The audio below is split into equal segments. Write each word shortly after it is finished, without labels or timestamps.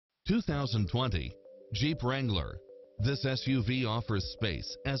2020 Jeep Wrangler. This SUV offers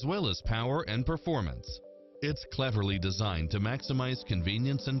space as well as power and performance. It's cleverly designed to maximize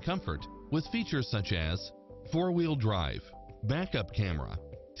convenience and comfort with features such as four-wheel drive, backup camera,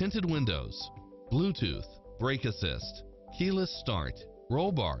 tinted windows, Bluetooth, brake assist, keyless start,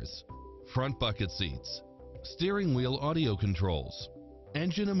 roll bars, front bucket seats, steering wheel audio controls,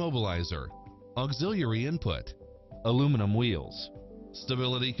 engine immobilizer, auxiliary input, aluminum wheels,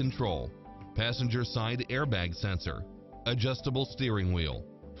 stability control, passenger side airbag sensor, adjustable steering wheel,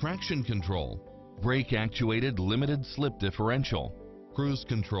 traction control, brake actuated limited slip differential, cruise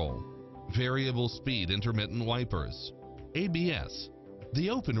control, variable speed intermittent wipers, ABS. The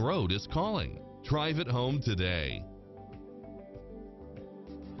open road is calling. Drive it home today.